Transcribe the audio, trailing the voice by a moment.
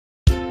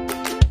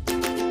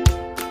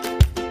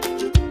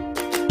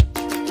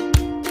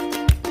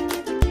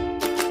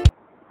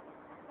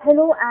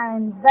Hello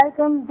and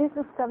welcome. This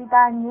is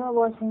Kavita and you are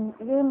watching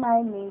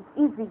My Made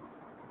Easy.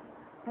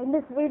 In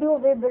this video,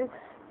 we will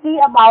see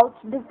about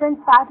different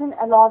pattern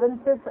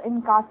allowances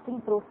in casting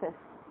process.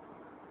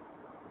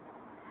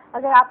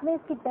 अगर आपने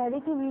इसकी पहले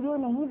की video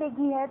नहीं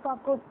देखी है तो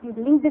आपको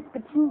उसकी लिंक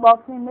डिस्क्रिप्शन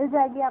बॉक्स में मिल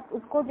जाएगी, आप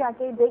उसको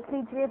जाके देख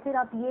लीजिए, फिर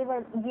आप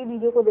ये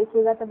वीडियो को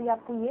देखिएगा, तभी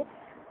आपको ये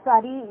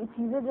सारी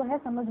चीजें जो है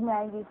समझ में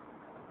आएगी।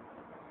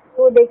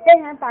 तो देखते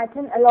हैं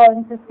पैटर्न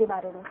अलाउंसेस के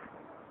बारे में।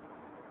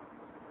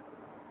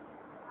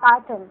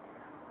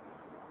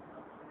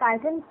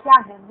 पैटर्न क्या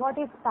है? What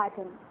is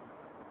pattern?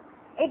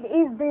 It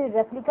is the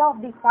replica of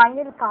the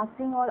final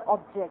casting और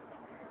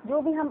ऑब्जेक्ट।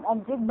 जो भी हम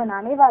ऑब्जेक्ट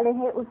बनाने वाले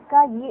हैं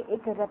उसका ये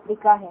एक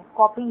रेप्लिका है,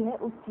 कॉपी है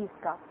उस चीज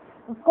का।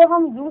 उसको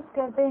हम यूज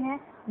करते हैं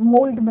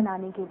मोल्ड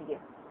बनाने के लिए,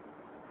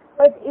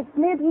 बट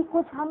इसमें भी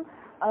कुछ हम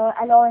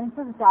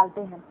अलाउंसेस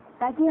डालते हैं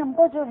ताकि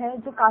हमको जो है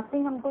जो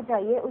कास्टिंग हमको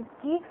चाहिए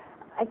उसकी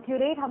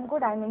एक्यूरेट हमको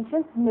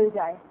डायमेंशंस मिल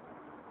जाए।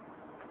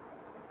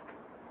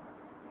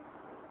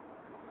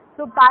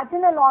 तो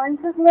पैटर्न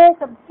अलाउंसेस में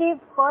सबसे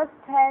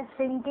फर्स्ट है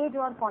श्रिंकेज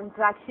और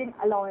कॉन्ट्रैक्शन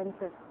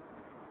अलाउंसेस।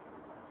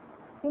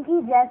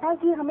 क्योंकि जैसा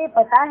कि हमें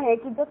पता है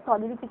कि जब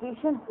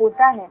सॉलिडिफिकेशन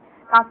होता है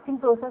कास्टिंग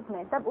प्रोसेस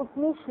में तब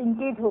उसमें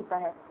श्रिंकेज होता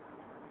है।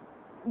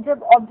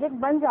 जब ऑब्जेक्ट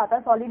बन जाता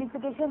है,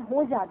 सॉलिडिफिकेशन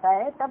हो जाता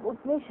है, तब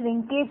उसमें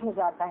श्रिंकेज हो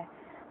जाता है।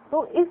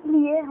 तो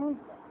इसलिए हम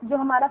जो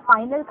हमारा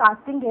फाइनल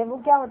कास्टिंग है वो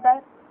क्या होता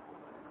है,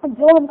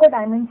 जो हमको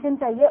डायमेंशन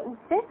चाहिए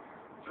उससे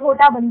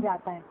छोटा बन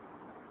जाता है।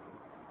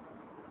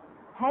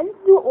 Hence,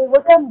 to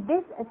overcome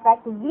this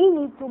effect, we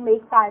need to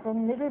make pattern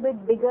a little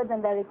bit bigger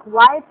than the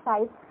required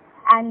size,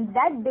 and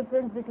that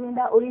difference between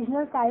the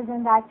original size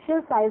and the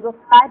actual size of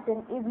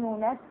pattern is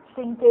known as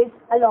shrinkage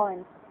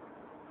allowance.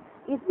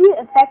 इसी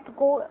effect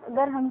को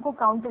अगर हमको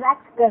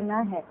counteract करना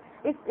है,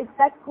 इस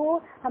effect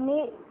को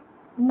हमें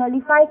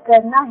nullify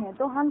करना है,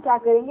 तो हम क्या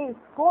करेंगे,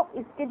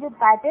 इसके जो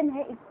पैटर्न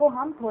है इसको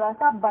हम थोड़ा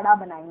सा बड़ा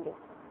बनाएंगे।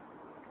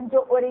 जो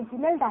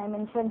ओरिजिनल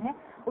डायमेंशन है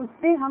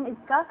उससे हम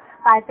इसका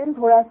पैटर्न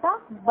थोड़ा सा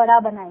बड़ा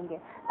बनाएंगे,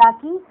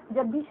 ताकि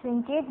जब भी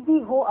श्रिंकेज भी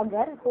हो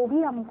अगर, तो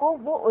भी हमको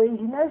वो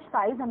ओरिजिनल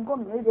साइज हमको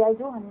मिल जाए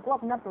जो हमको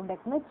अपना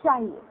प्रोडक्ट में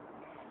चाहिए।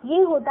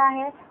 ये होता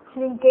है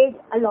shrinkage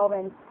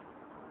allowance.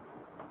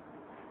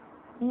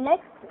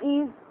 Next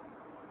is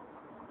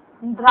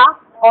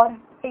draft और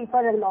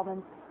paper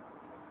allowance.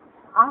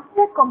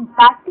 After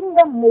compacting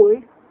the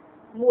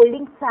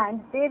molding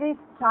sand, there is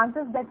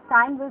chances that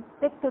sand will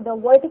stick to the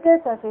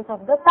vertical surface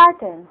of the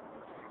pattern,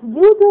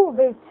 due to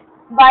which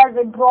by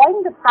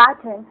withdrawing the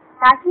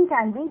pattern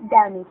can be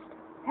damaged.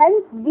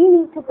 Hence, we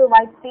need to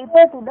provide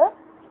paper to the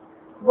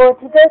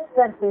vertical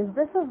surface.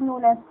 This is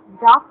known as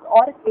draft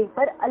or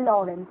paper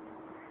allowance.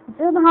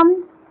 जब हम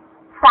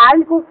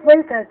sand को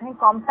fill करते हैं,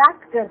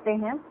 compact करते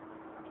हैं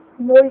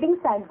moulding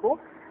sand को,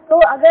 तो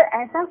अगर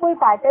ऐसा कोई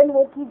पैटर्न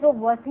हो कि जो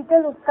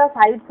वर्टिकल उसका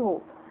साइड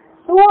हो,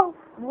 तो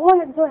वो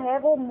जो है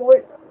वो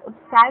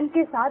सैंड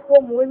के साथ वो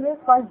मोल्ड में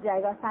फंस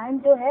जाएगा।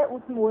 सैंड जो है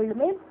उस मोल्ड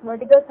में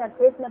वर्टिकल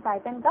सरफेस में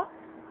पैटर्न का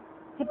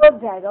चिपक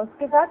जाएगा,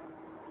 उसके साथ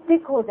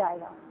स्टिक हो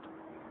जाएगा।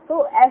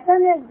 तो ऐसा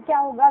में क्या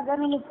होगा, अगर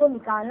हम उसको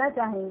निकालना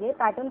चाहेंगे,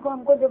 पैटर्न को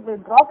हमको जब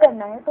विड्रॉ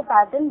करना है तो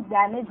पैटर्न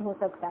डैमेज हो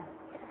सकता है।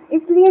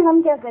 इसलिए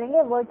हम क्या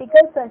करेंगे,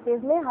 वर्टिकल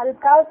सरफेस में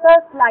हल्का सा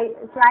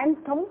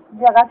स्लैंट हम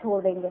जगह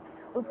छोड़ देंगे,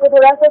 उसको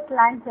थोड़ा सा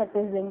स्लैंट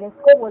सरफेस देंगे,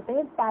 इसको बोलते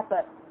हैं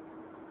टैपर।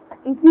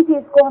 इसी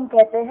चीज को हम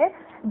कहते हैं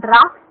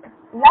ड्राफ्ट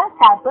या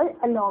tapper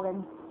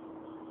allowance.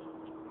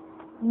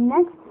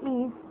 Next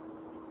is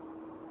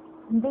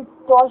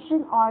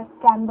distortion और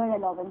camber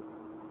allowance.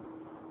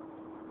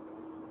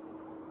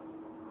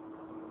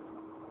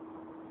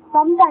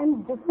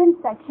 Sometimes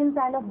different sections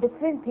and of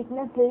different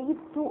thickness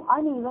leads to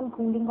uneven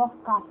cooling of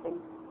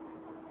casting.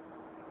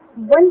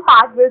 One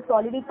part will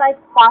solidify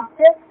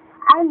faster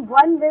and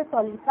one will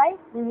solidify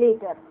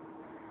later.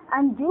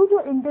 And due to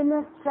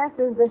internal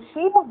stresses, the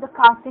shape of the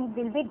casting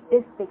will be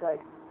disfigured.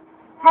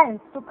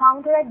 Hence, to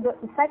counteract the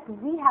effect,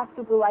 we have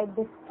to provide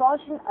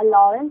distortion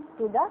allowance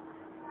to the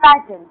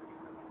pattern.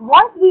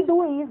 What we do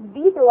is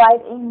we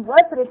provide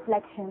inverse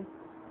reflection.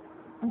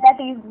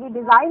 That is, we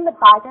design the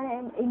pattern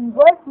in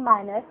inverse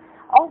manner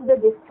of the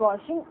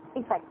distortion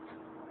effect.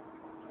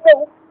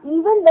 So,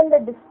 even when the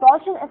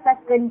distortion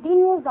effect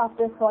continues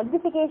after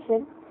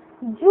solidification,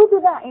 due to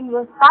the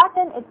inverse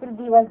pattern, it will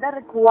give us the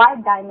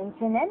required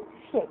dimension and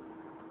shape.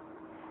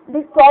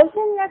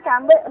 Distortion या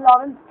camber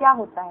allowance क्या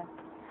होता है?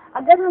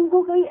 अगर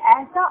हमको कोई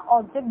ऐसा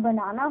object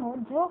बनाना हो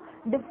जो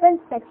डिफरेंट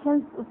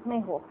सेक्शंस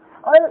उसमें हो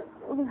और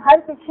हर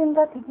सेक्शन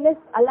का थिकनेस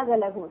अलग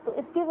अलग हो, तो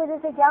इसकी वजह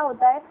से क्या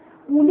होता है,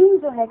 कूलिंग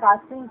जो है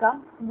कास्टिंग का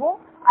वो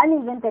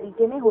अनइवन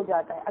तरीके में हो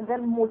जाता है।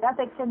 अगर मोटा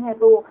सेक्शन है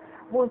तो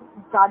वो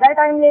ज़्यादा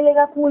टाइम ले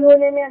लेगा कूल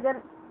होने में,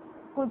 अगर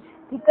कुछ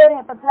थिकर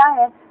है, पतला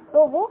है,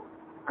 तो वो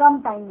कम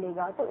टाइम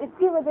लेगा। तो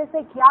इसकी वजह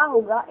से क्या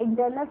होगा,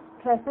 इंटरनल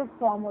स्ट्रेसेस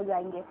फॉर्म हो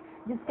जाएंगे,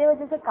 जिसके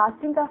वजह से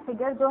कास्टिंग का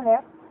फिगर जो है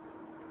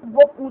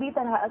वो पूरी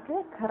तरह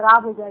से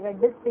खराब हो जाएगा,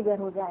 डिसफिगर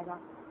हो जाएगा।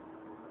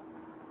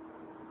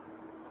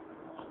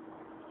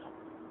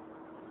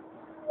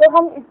 तो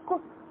हम इसको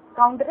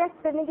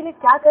काउंटरैक्ट करने के लिए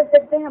क्या कर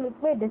सकते हैं, हम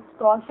इसमें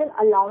डिस्टॉर्शन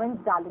अलाउंस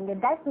डालेंगे।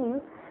 दैट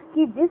मीन्स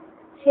कि जिस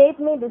शेप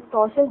में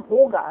डिस्टॉर्शन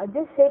होगा,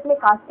 जिस शेप में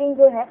कास्टिंग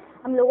जो है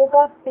हम लोगों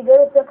का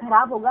फिगर जो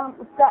खराब होगा, हम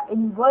उसका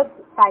इन्वर्स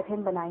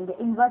पैटर्न बनाएंगे,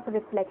 इन्वर्स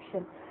रिफ्लेक्शन।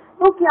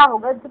 तो क्या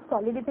होगा, जब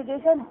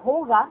सॉलिडिफिकेशन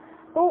होगा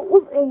तो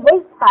उस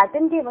इन्वर्स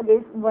पैटर्न की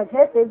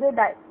वजह से जो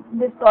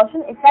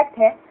डिस्टॉर्शन इफेक्ट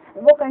है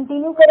वो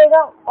कंटिन्यू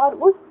करेगा, और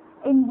उस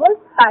इन्वर्स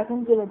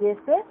पैटर्न की वजह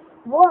से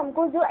वो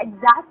हमको जो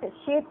एग्जैक्ट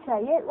शेप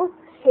चाहिए उस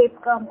शेप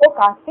का हमको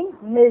कास्टिंग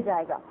मिल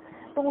जाएगा।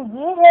 तो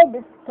ये है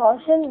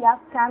डिस्टॉर्शन या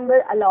camber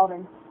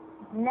allowance.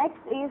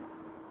 Next is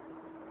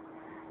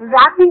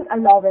wrapping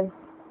allowance.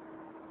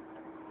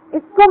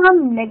 इसको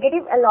हम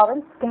नेगेटिव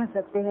अलाउंस कह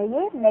सकते हैं।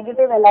 ये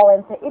नेगेटिव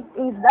अलाउंस है, it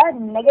is the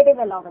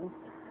negative allowance.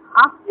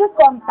 After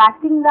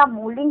compacting the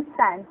moulding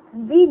sand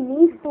we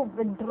need to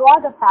withdraw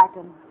the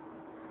pattern.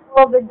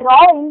 For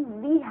withdrawing,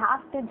 we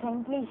have to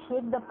gently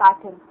shake the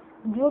pattern,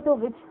 due to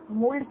which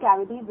mold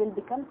cavity will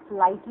become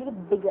slightly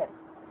bigger.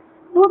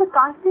 So the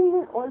casting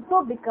will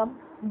also become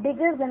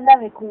bigger than the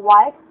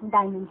required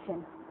dimension.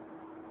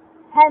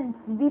 Hence,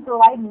 we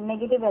provide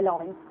negative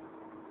allowance.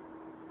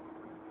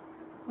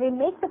 We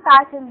make the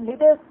pattern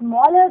little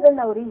smaller than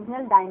the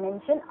original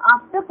dimension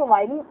after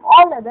providing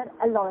all other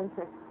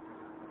allowances,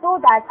 so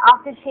that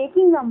after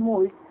shaking the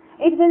mold,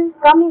 it will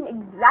come in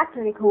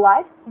exact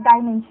required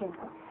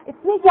dimension.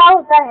 इसमें क्या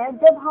होता है,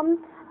 जब हम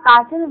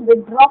pattern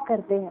withdraw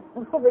करते हैं,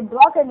 उसको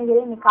withdraw करने के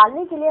लिए,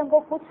 निकालने के लिए हमको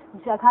कुछ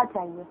जगह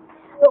चाहिए,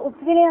 तो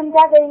उसके लिए हम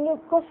क्या करेंगे,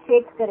 उसको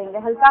शेक करेंगे,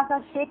 हल्का सा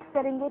शेक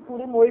करेंगे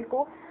पूरे मोल्ड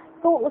को।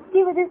 तो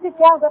उसकी वजह से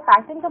क्या होगा,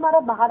 पैटर्न तो हमारा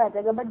बाहर आ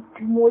जाएगा,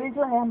 बट मोल्ड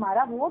जो है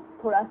हमारा वो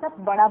थोड़ा सा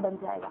बड़ा बन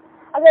जाएगा।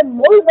 अगर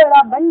मोल्ड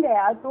बड़ा बन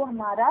गया तो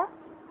हमारा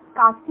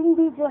कास्टिंग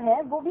भी जो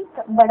है वो भी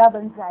बड़ा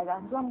बन जाएगा,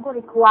 जो हमको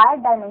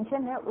रिक्वायर्ड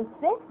डायमेंशन है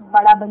उससे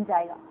बड़ा बन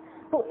जाएगा।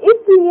 तो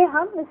इसलिए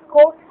हम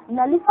इसको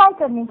नलिफाई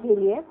करने के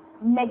लिए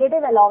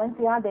नेगेटिव अलाउंस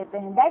यहाँ देते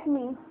हैं। दैट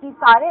मीन्स कि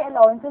सारे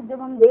अलाउंसेस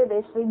जब हम दे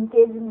दें,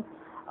 श्रिंकेज,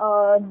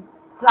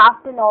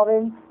 क्राफ्ट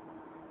अलाउंस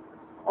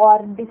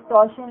और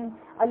डिस्टॉर्शन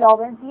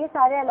अलाउंस, ये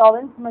सारे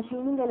अलाउंस,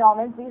 मशीनिंग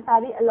अलाउंस, ये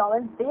सारे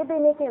अलाउंस दे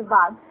देने के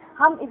बाद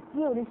हम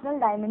इसकी ओरिजिनल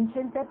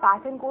डायमेंशन से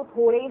पैटर्न को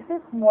थोड़े से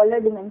स्मॉलर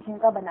डिमेंशन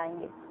का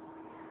बनाएंगे,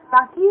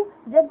 ताकि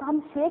जब हम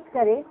शेक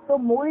करें तो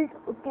मोल्ड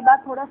उसके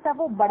बाद थोड़ा सा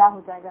वो बड़ा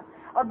हो जाएगा,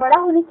 और बड़ा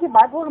होने के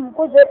बाद वो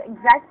हमको जो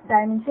एग्जैक्ट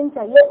डायमेंशन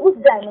चाहिए उस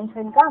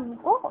डायमेंशन का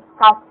हमको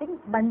कास्टिंग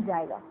बन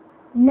जाएगा।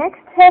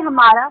 नेक्स्ट है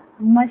हमारा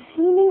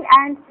मशीनिंग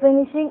एंड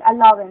फिनिशिंग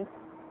अलाउंस।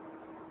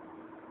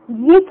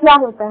 ये क्या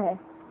होता है,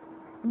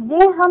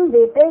 ये हम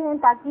देते हैं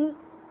ताकि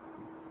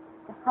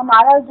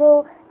हमारा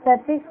जो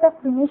सरफेस का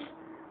फिनिश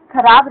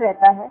खराब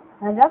रहता है,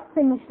 रफ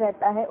फिनिश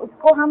रहता है,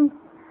 उसको हम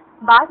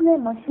बाद में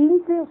मशीन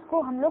से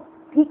उसको हम लोग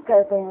ठीक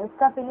करते हैं।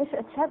 उसका फिनिश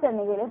अच्छा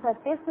करने के लिए,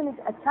 सरफेस फिनिश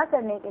अच्छा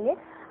करने के लिए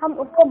हम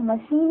उसको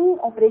मशीनिंग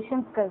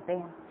ऑपरेशंस करते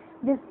हैं,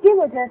 जिसकी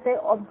वजह से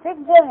ऑब्जेक्ट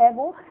जो है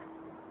वो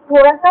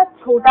थोड़ा सा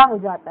छोटा हो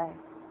जाता है।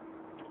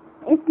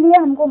 इसलिए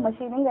हमको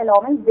मशीनिंग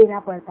अलाउंस देना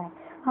पड़ता है।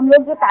 हम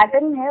लोग जो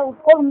पैटर्न है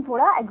उसको हम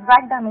थोड़ा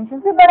एग्जैक्ट डायमेंशन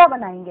से बड़ा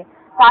बनाएंगे,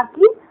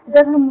 ताकि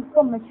जब हम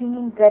उसको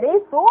मशीनिंग करें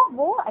तो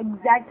वो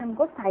एग्जैक्ट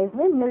हमको साइज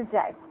में मिल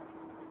जाए।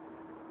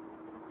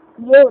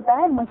 ये होता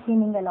है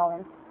मशीनिंग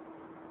अलाउंस।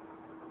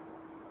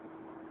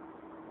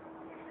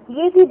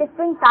 ये थी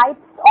different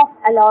types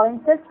of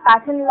allowances,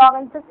 pattern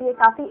allowances. ये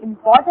काफी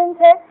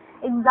इम्पोर्टेंट है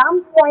एग्जाम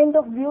पॉइंट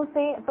ऑफ व्यू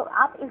से, तो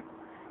आप इस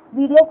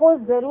वीडियो को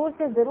जरूर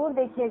से जरूर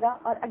देखिएगा।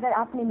 और अगर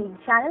आपने मेरे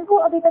चैनल को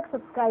अभी तक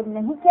सब्सक्राइब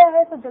नहीं किया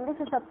है तो जल्दी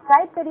से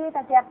सब्सक्राइब करिए,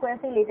 ताकि आपको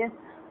ऐसे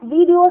लेटेस्ट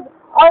वीडियोस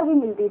और भी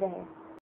मिलती रहे।